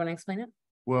yeah, do you want to explain it?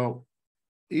 Well,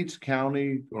 each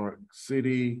county or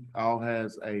city all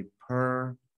has a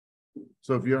per.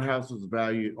 So if your house's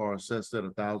value are assessed at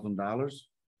 $1,000,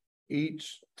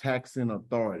 each taxing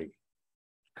authority,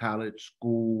 college,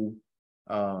 school,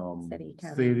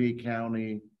 city,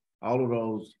 county, all of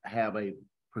those have a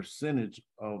percentage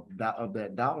of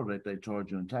that dollar that they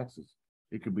charge you in taxes.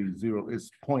 It could be zero, it's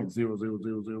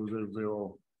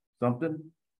 0.0000000 something.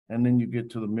 And then you get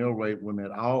to the mill rate when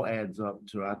it all adds up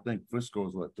to, I think Frisco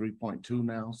is what, 3.2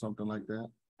 now, something like that.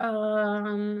 I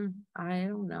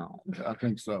don't know. I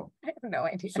think so. I have no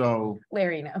idea. So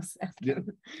Larry knows. yeah.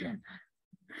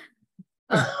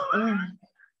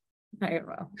 I don't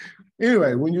know.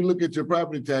 Anyway, when you look at your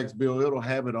property tax bill, it'll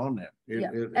have it on there.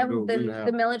 And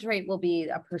the millage rate will be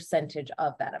a percentage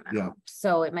of that amount. Yeah.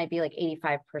 So it might be like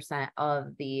 85%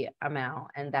 of the amount,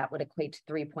 and that would equate to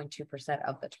 3.2%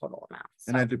 of the total amount. So,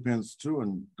 and that depends too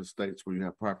in the states where you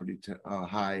have property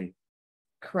high.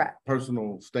 Correct.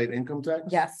 Personal state income tax.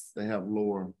 Yes. They have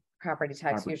lower property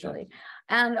tax usually.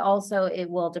 And also it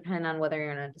will depend on whether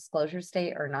you're in a disclosure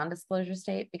state or non-disclosure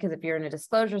state, because if you're in a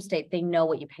disclosure state, they know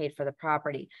what you paid for the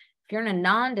property. If you're in a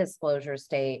non-disclosure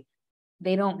state,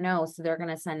 they don't know. So they're going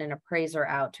to send an appraiser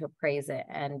out to appraise it,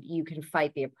 and you can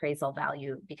fight the appraisal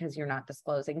value because you're not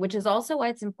disclosing, which is also why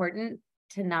it's important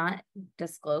to not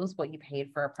disclose what you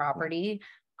paid for a property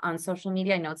on social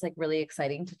media. I know it's like really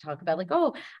exciting to talk about like,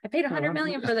 oh, I paid 100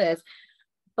 million for this,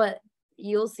 but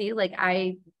you'll see, like,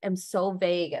 I am so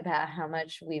vague about how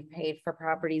much we've paid for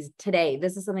properties today.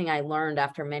 This is something I learned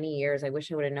after many years. I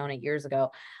wish I would have known it years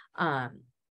ago.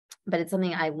 But it's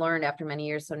something I learned after many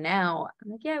years. So now I'm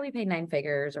like, yeah, we paid 9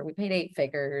 figures, or we paid 8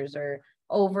 figures, or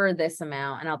over this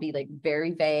amount. And I'll be like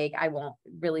very vague. I won't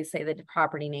really say the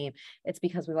property name. It's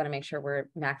because we want to make sure we're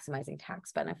maximizing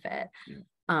tax benefit.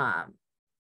 Yeah.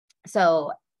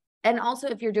 So, and also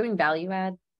if you're doing value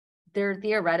add, they're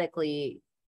theoretically,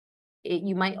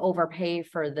 you might overpay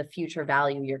for the future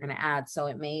value you're going to add. So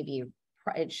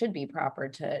it should be proper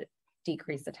to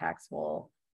decrease the taxable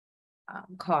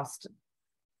cost,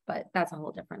 but that's a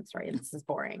whole different story. This is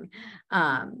boring. We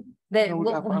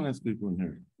got finance people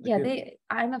in here.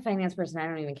 I'm a finance person. I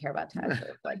don't even care about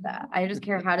taxes like that. I just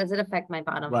care, how does it affect my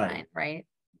bottom line, right?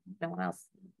 No one else.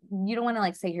 You don't want to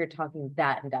like sit here talking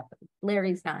that in depth.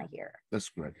 Larry's not here. That's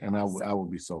great. And I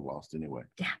would be so lost anyway.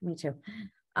 Yeah, me too.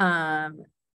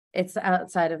 It's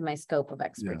outside of my scope of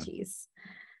expertise.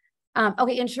 Yeah.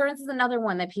 Okay, insurance is another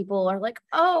one that people are like,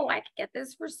 oh, I can get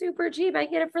this for super cheap. I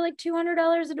get it for like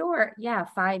 $200 a door. Yeah,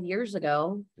 5 years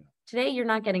ago, Today, you're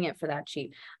not getting it for that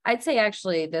cheap. I'd say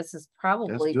actually this is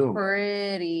probably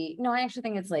pretty, no, I actually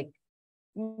think it's like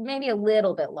maybe a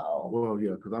little bit low. Well,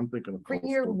 yeah, because I'm thinking of For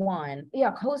year coastal, one.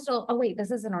 Yeah, coastal. Oh, wait, this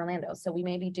is in Orlando. So we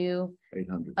maybe do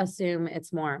 800. assume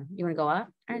it's more. You want to go up?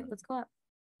 All right, Yeah. let's go up.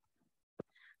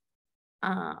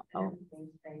 I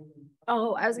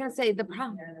was gonna say the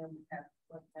problem.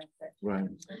 Right.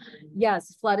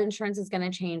 Yes, flood insurance is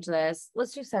gonna change this.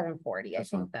 Let's do 740. I That's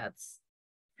think that's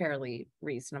fairly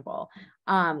reasonable.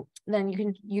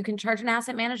 Then you can charge an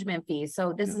asset management fee.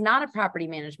 So this is not a property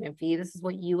management fee. This is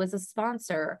what you as a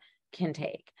sponsor can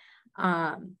take.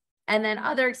 And then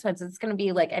other expenses, it's gonna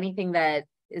be like anything that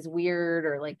is weird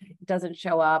or like doesn't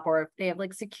show up, or if they have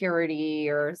like security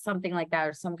or something like that,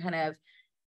 or some kind of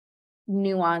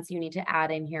nuance you need to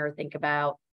add in here or think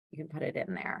about, you can put it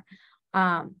in there.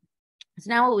 So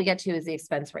now what we get to is the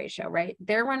expense ratio, right?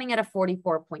 They're running at a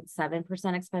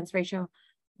 44.7% expense ratio.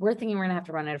 We're thinking we're gonna have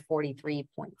to run at a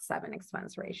 43.7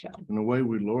 expense ratio. And the way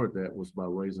we lowered that was by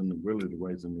raising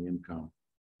the income.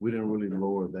 We didn't really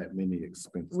lower that many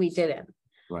expenses. We didn't.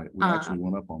 Right. We actually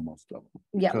went up on most of them.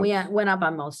 Yeah, we went up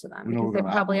on most of them because they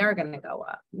probably are going to go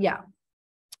up. Yeah.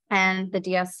 And the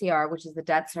DSCR, which is the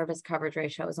debt service coverage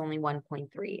ratio, is only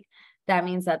 1.3. That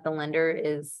means that the lender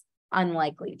is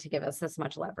unlikely to give us this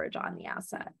much leverage on the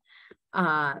asset.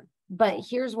 But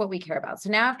here's what we care about. So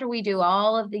now after we do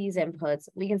all of these inputs,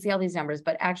 we can see all these numbers,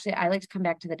 but actually I like to come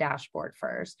back to the dashboard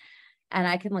first. And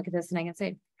I can look at this and I can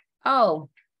say, oh,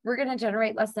 we're going to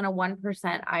generate less than a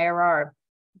 1% IRR.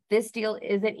 This deal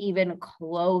isn't even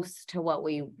close to what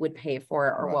we would pay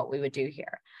for or what we would do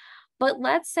here. But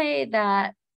let's say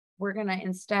that we're going to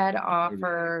instead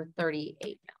offer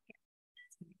 38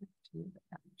 million.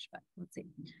 Let's see.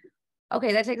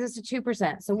 Okay, that takes us to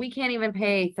 2%. So we can't even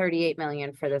pay 38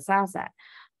 million for this asset.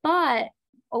 But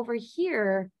over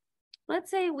here,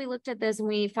 let's say we looked at this and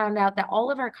we found out that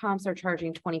all of our comps are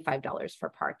charging $25 for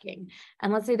parking.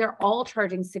 And let's say they're all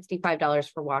charging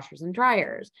 $65 for washers and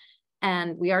dryers.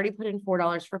 And we already put in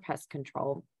 $4 for pest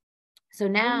control. So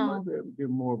now give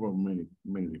more of a mini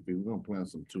fee. We're gonna plant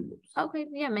some tulips. Okay,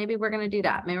 yeah, maybe we're gonna do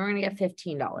that. Maybe we're gonna get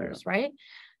 $15, right?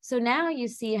 So now you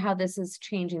see how this is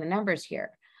changing the numbers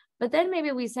here. But then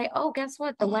maybe we say, oh, guess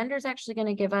what? The lender's actually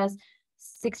gonna give us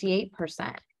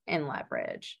 68% in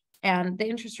leverage. And the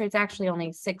interest rate's actually only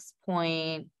let's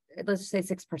just say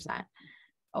 6%.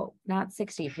 Oh, not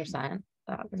 60%.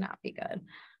 That would not be good.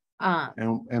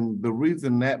 And the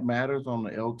reason that matters on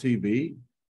the LTV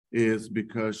is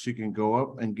because she can go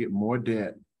up and get more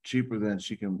debt cheaper than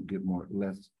she can get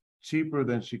cheaper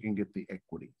than she can get the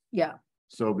equity. Yeah.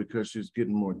 So because she's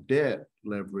getting more debt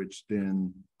leverage,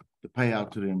 then the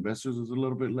payout to the investors is a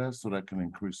little bit less, so that can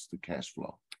increase the cash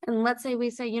flow. And let's say we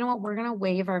say, you know what, we're going to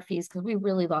waive our fees because we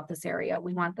really love this area.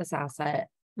 We want this asset.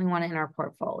 We want it in our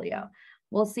portfolio.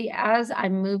 We'll see as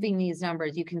I'm moving these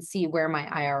numbers, you can see where my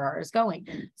IRR is going.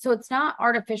 So it's not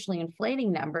artificially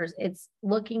inflating numbers. It's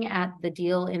looking at the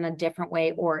deal in a different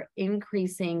way or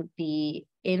increasing the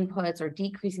inputs or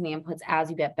decreasing the inputs as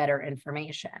you get better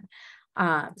information.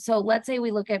 So let's say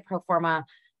we look at pro forma.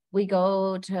 We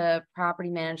go to property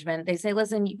management. They say,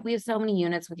 listen, we have so many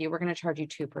units with you. We're going to charge you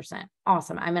 2%.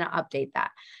 Awesome. I'm going to update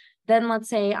that. Then let's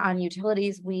say on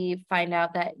utilities, we find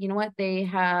out that, you know what, they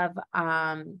have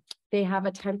a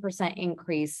 10%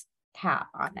 increase cap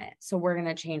on it. So we're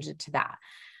going to change it to that.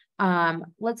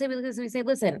 Let's say we say,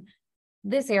 listen,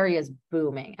 this area is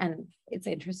booming. And it's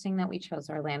interesting that we chose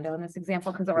Orlando in this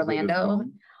example because Orlando,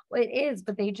 it is,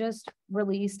 but they just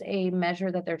released a measure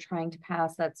that they're trying to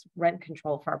pass that's rent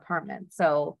control for apartments.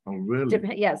 So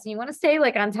yes, you want to stay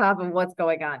like on top of what's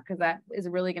going on because that is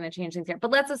really going to change things here. But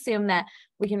let's assume that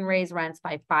we can raise rents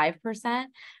by 5%.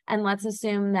 And let's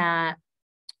assume that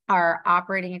our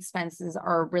operating expenses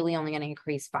are really only going to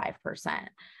increase 5%.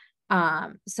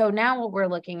 So now what we're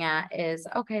looking at is,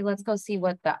 okay, let's go see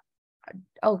what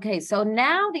so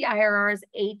now the IRR is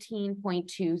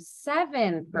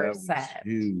 18.27%.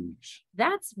 Huge.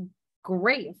 That's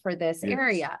great for this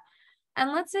area.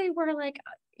 And let's say we're like,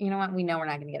 you know what? We know we're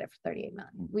not going to get it for 38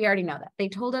 million. We already know that. They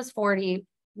told us 40.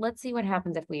 Let's see what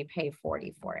happens if we pay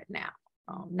 40 for it now.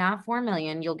 Oh, not 4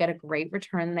 million. You'll get a great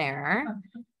return there.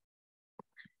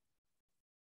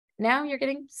 Now you're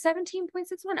getting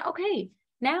 17.61. Okay.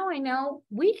 Now I know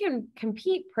we can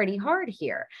compete pretty hard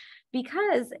here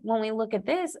because when we look at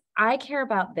this, I care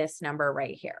about this number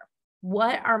right here.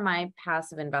 What are my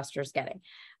passive investors getting?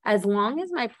 As long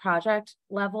as my project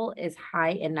level is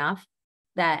high enough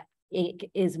that it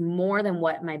is more than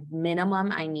what my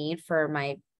minimum I need for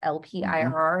my LP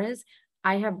IRR is,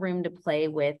 I have room to play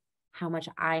with how much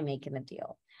I make in the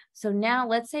deal. So now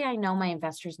let's say I know my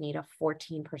investors need a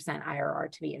 14%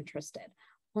 IRR to be interested.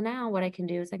 Well, now what I can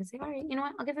do is I can say, all right, you know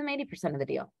what? I'll give them 80% of the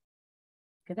deal.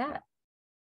 Look at that.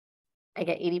 I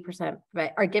get 80%,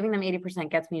 or giving them 80%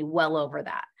 gets me well over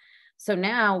that. So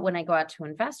now when I go out to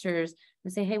investors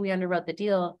and say, hey, we underwrote the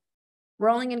deal, we're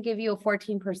only going to give you a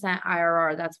 14%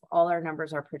 IRR. That's all our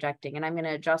numbers are projecting. And I'm going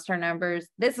to adjust our numbers.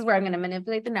 This is where I'm going to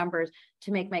manipulate the numbers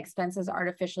to make my expenses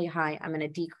artificially high. I'm going to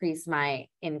decrease my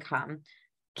income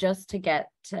just to get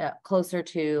to closer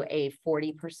to a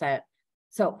 40%.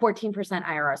 So 14%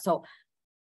 IRR. So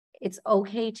it's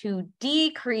okay to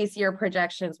decrease your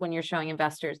projections when you're showing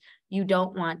investors. You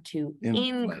don't want to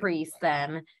increase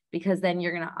them, because then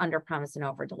you're going to underpromise and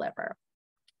overdeliver.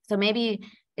 So maybe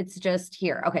it's just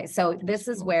here. Okay, so this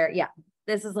is where, yeah,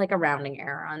 this is like a rounding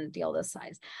error on a deal this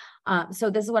size. So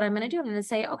this is what I'm going to do. I'm going to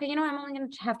say, okay, you know, I'm only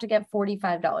going to have to get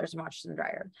 $45 in washers and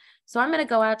dryers. So I'm going to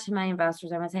go out to my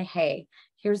investors. I'm going to say, hey,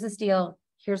 here's this deal.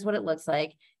 Here's what it looks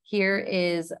like. Here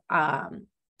is,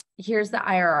 here's the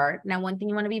IRR. Now, one thing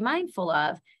you want to be mindful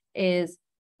of is,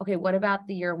 okay, what about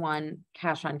the year one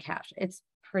cash on cash? It's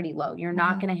pretty low. You're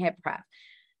not going to hit prep.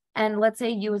 And let's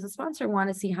say you as a sponsor want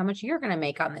to see how much you're going to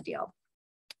make on the deal.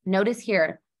 Notice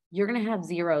here, you're going to have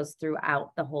zeros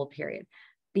throughout the whole period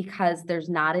because there's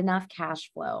not enough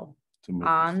cash flow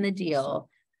on the deal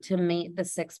to meet the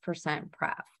 6%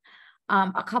 pref.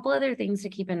 A couple other things to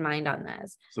keep in mind on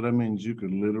this. So that means you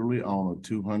could literally own a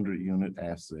 200 unit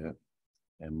asset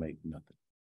and make nothing.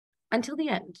 Until the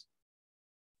end.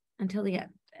 Until the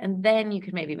end. And then you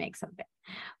can maybe make something.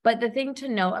 But the thing to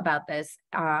note about this,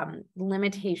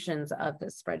 limitations of the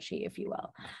spreadsheet, if you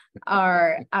will,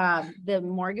 are the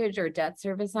mortgage or debt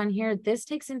service on here. This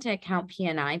takes into account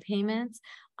P&I payments.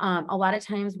 A lot of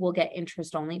times we'll get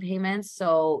interest only payments.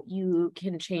 So you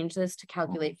can change this to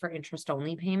calculate for interest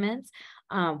only payments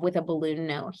with a balloon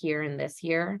note here and this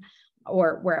year,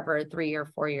 or wherever, 3 or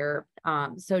 4 year.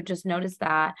 So just notice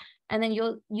that. And then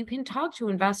you can talk to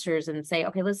investors and say,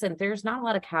 okay, listen, there's not a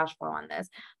lot of cash flow on this,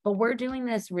 but we're doing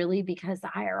this really because the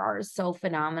IRR is so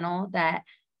phenomenal that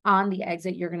on the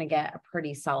exit, you're going to get a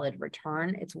pretty solid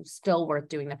return. It's still worth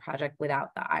doing the project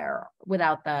without the IRR,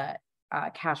 without the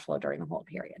cash flow during the whole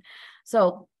period.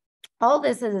 So all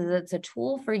this is it's a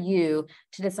tool for you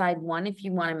to decide, one, if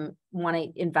you want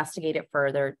to investigate it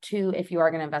further. 2, if you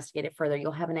are going to investigate it further,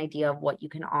 you'll have an idea of what you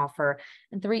can offer.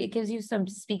 And 3, it gives you some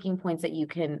speaking points that you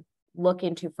can look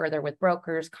into further with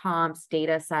brokers, comps,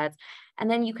 data sets. And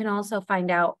then you can also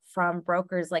find out from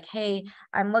brokers like, hey,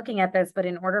 I'm looking at this, but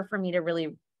in order for me to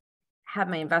really have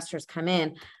my investors come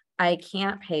in, I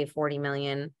can't pay 40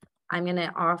 million. I'm going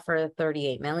to offer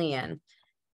 38 million.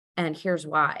 And here's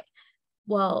why.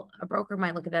 Well, a broker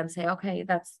might look at that and say, okay,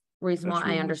 that's reasonable.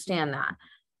 I understand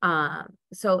that.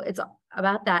 So it's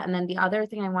about that. And then the other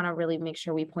thing I want to really make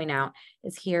sure we point out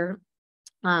is here.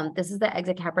 This is the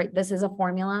exit cap rate. This is a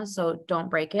formula, so don't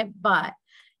break it, but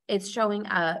it's showing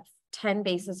a 10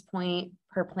 basis point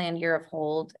per planned year of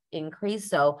hold increase.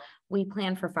 So we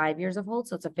plan for 5 years of hold.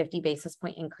 So it's a 50 basis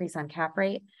point increase on cap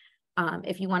rate.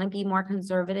 If you want to be more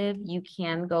conservative, you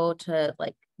can go to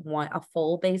like a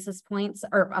full basis points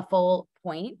or a full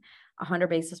point, 100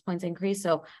 basis points increase.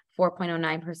 So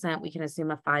 4.09%, we can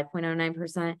assume a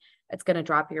 5.09%. It's going to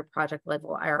drop your project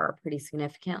level IRR pretty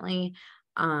significantly.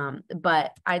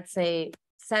 But I'd say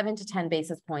 7 to 10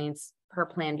 basis points per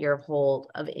planned year of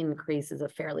hold of increase is a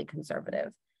fairly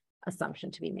conservative assumption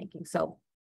to be making. So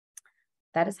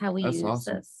that is how we use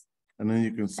this. And then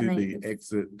you can see the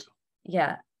exit.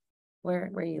 Yeah.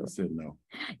 Where you? I said no.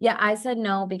 Yeah, I said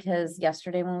no because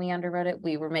yesterday when we underwrote it,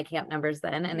 we were making up numbers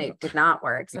then and it did not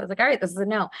work. So I was like, all right, this is a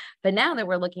no. But now that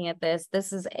we're looking at this,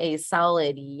 this is a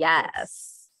solid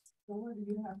yes. So where do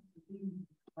you have to be?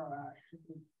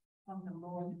 Something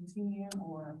lower than 10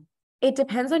 or? It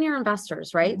depends on your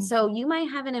investors, right? So you might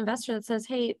have an investor that says,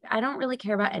 hey, I don't really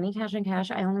care about any cash on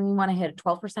cash. I only want to hit a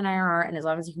 12% IRR. And as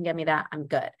long as you can get me that, I'm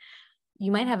good.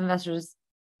 You might have investors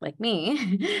like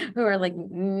me who are like,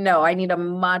 no, I need a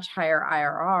much higher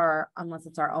IRR unless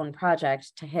it's our own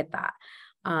project to hit that.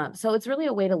 So it's really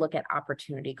a way to look at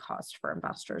opportunity cost for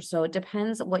investors. So it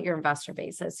depends what your investor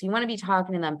base is. So you want to be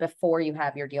talking to them before you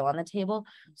have your deal on the table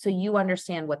so you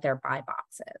understand what their buy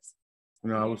box is.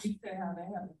 No, you say how they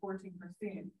have the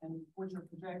 14% and what you're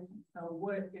projecting. So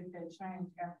what if they change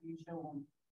after you show them?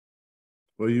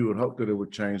 Well, you would hope that it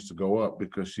would change to go up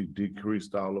because she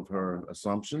decreased all of her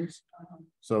assumptions.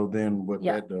 So then what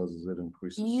that does is it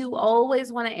increases. You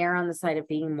always want to err on the side of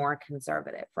being more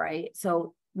conservative, right?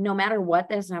 So no matter what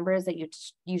this number is that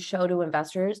you show to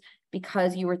investors,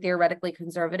 because you were theoretically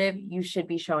conservative, you should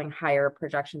be showing higher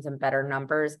projections and better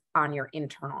numbers on your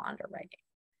internal underwriting.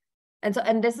 And so,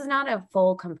 and this is not a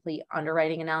full complete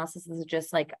underwriting analysis. This is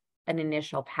just like an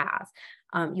initial pass.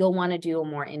 You'll want to do a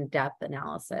more in-depth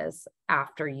analysis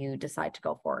after you decide to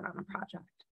go forward on a project.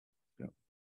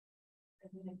 I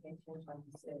think it can change, like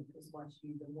you said, because once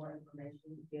you, the more information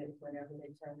you get, whenever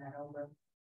they turn that over,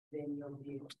 then you'll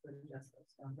be able to adjust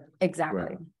those numbers. Exactly.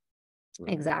 Right.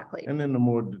 Right. Exactly. And then the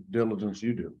more diligence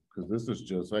you do, because this is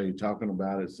just, hey, talking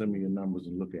about it, send me your numbers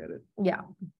and look at it. Yeah.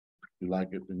 If you like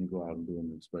it, then you go out and do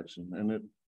an inspection. And it,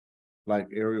 like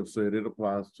Ariel said, it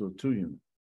applies to a 2-unit,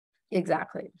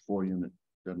 Exactly. 4-unit,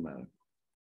 doesn't matter.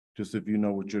 Just if you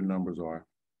know what your numbers are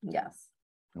Yes.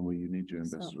 and where you need your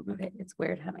investor. So, okay, it's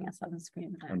weird having us on the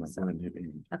screen. I'm not So, going to hit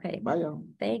any. okay. Bye, y'all.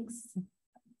 Thanks.